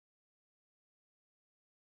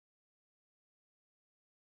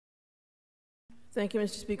Thank you,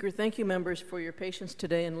 Mr. Speaker. Thank you, members, for your patience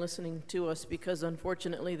today and listening to us, because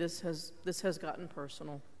unfortunately this has gotten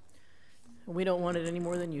personal. We don't want it any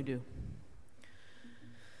more than you do.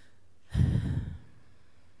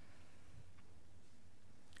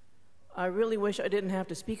 I really wish I didn't have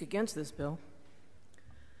to speak against this bill.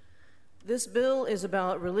 This bill is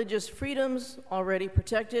about religious freedoms already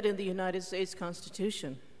protected in the United States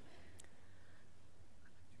Constitution.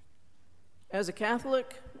 As a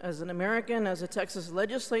Catholic, as an American, as a Texas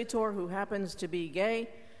legislator who happens to be gay,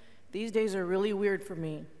 these days are really weird for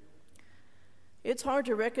me. It's hard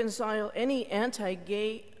to reconcile any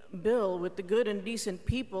anti-gay bill with the good and decent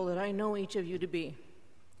people that I know each of you to be.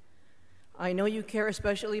 I know you care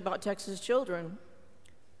especially about Texas children.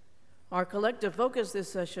 Our collective focus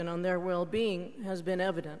this session on their well-being has been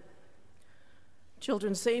evident.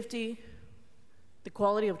 Children's safety, the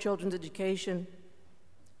quality of children's education.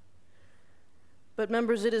 But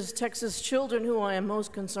members, it is Texas children who I am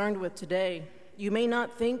most concerned with today. You may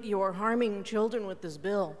not think you are harming children with this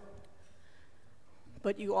bill,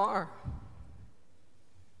 but you are.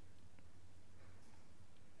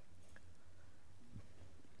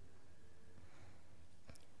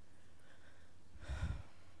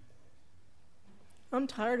 I'm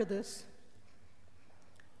tired of this.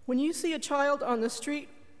 When you see a child on the street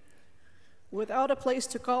without a place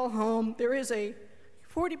to call home, there is a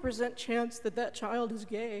 40% chance that that child is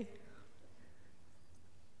gay.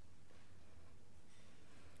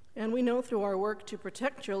 And we know through our work to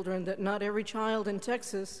protect children that not every child in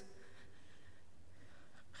Texas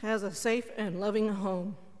has a safe and loving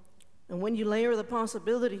home. And when you layer the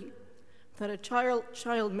possibility that a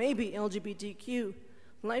child may be LGBTQ,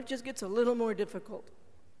 life just gets a little more difficult.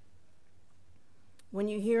 When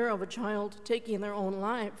you hear of a child taking their own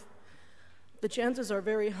life, the chances are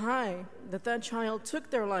very high that that child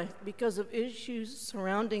took their life because of issues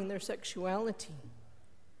surrounding their sexuality.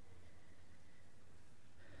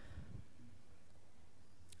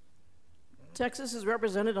 Texas is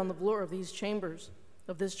represented on the floor of this chamber.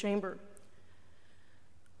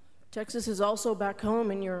 Texas is also back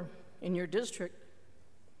home in your district.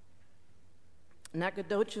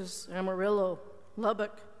 Nacogdoches, Amarillo,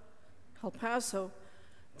 Lubbock, El Paso.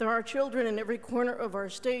 There are children in every corner of our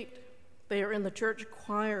state. They are in the church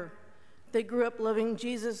choir. They grew up loving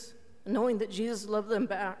Jesus, knowing that Jesus loved them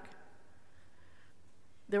back.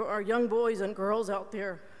 There are young boys and girls out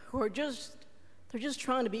there who are just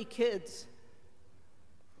trying to be kids.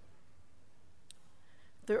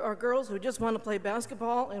 There are girls who just want to play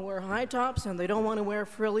basketball and wear high tops, and they don't want to wear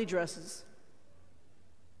frilly dresses.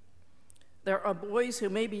 There are boys who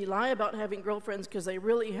maybe lie about having girlfriends because they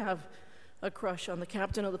really have a crush on the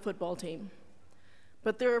captain of the football team.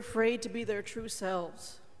 But they're afraid to be their true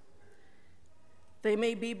selves. They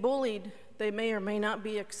may be bullied. They may or may not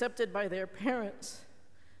be accepted by their parents.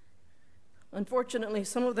 Unfortunately,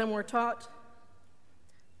 some of them were taught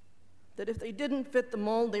that if they didn't fit the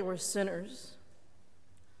mold, they were sinners.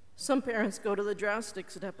 Some parents go to the drastic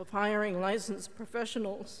step of hiring licensed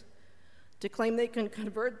professionals to claim they can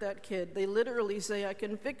convert that kid. They literally say, "I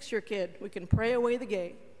can fix your kid. We can pray away the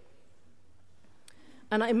gay."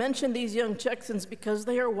 And I mention these young Texans because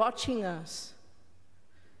they are watching us.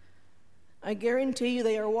 I guarantee you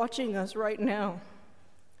they are watching us right now.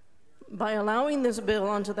 By allowing this bill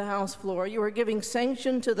onto the House floor, you are giving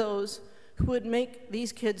sanction to those who would make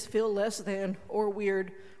these kids feel less than, or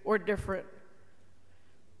weird, or different,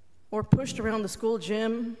 or pushed around the school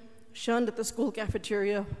gym, shunned at the school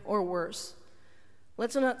cafeteria, or worse.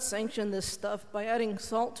 Let's not sanction this stuff by adding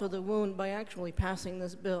salt to the wound by actually passing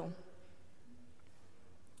this bill.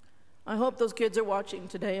 I hope those kids are watching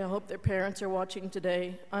today. I hope their parents are watching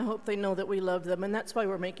today. I hope they know that we love them, and that's why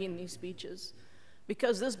we're making these speeches.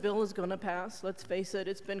 Because this bill is going to pass, let's face it,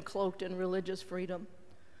 it's been cloaked in religious freedom.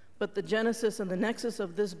 But the genesis and the nexus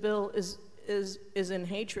of this bill is in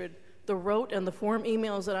hatred. The rote and the form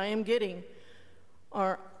emails that I am getting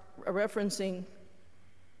are referencing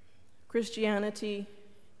Christianity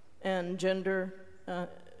and gender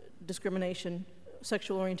discrimination,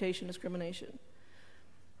 sexual orientation discrimination.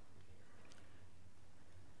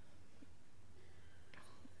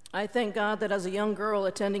 I thank God that as a young girl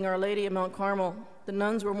attending Our Lady of Mount Carmel, the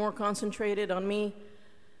nuns were more concentrated on me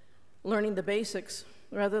learning the basics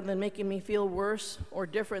rather than making me feel worse or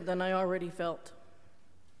different than I already felt.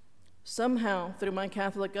 Somehow, through my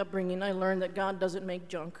Catholic upbringing, I learned that God doesn't make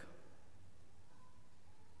junk.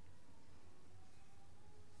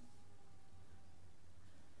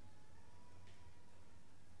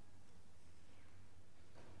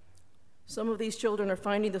 Some of these children are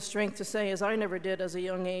finding the strength to say, as I never did at a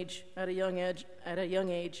young age,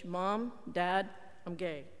 "Mom, Dad, I'm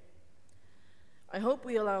gay." I hope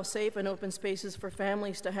we allow safe and open spaces for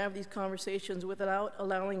families to have these conversations without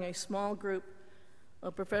allowing a small group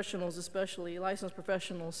of professionals, especially licensed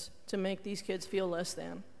professionals, to make these kids feel less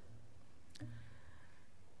than.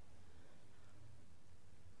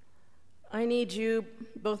 I need you,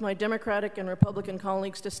 both my Democratic and Republican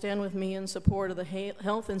colleagues, to stand with me in support of the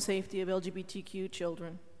health and safety of LGBTQ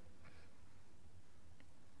children.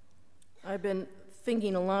 I've been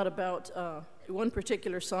thinking a lot about one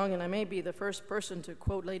particular song, and I may be the first person to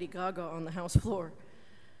quote Lady Gaga on the House floor.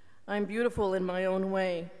 "I'm beautiful in my own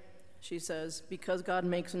way," she says, "because God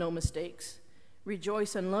makes no mistakes.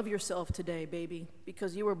 Rejoice and love yourself today, baby,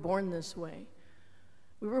 because you were born this way."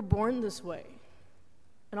 We were born this way.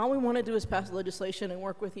 And all we want to do is pass legislation and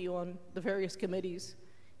work with you on the various committees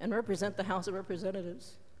and represent the House of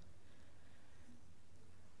Representatives.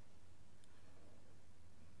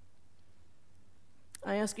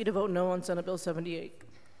 I ask you to vote no on Senate Bill 78,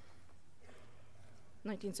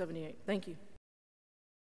 1978. Thank you.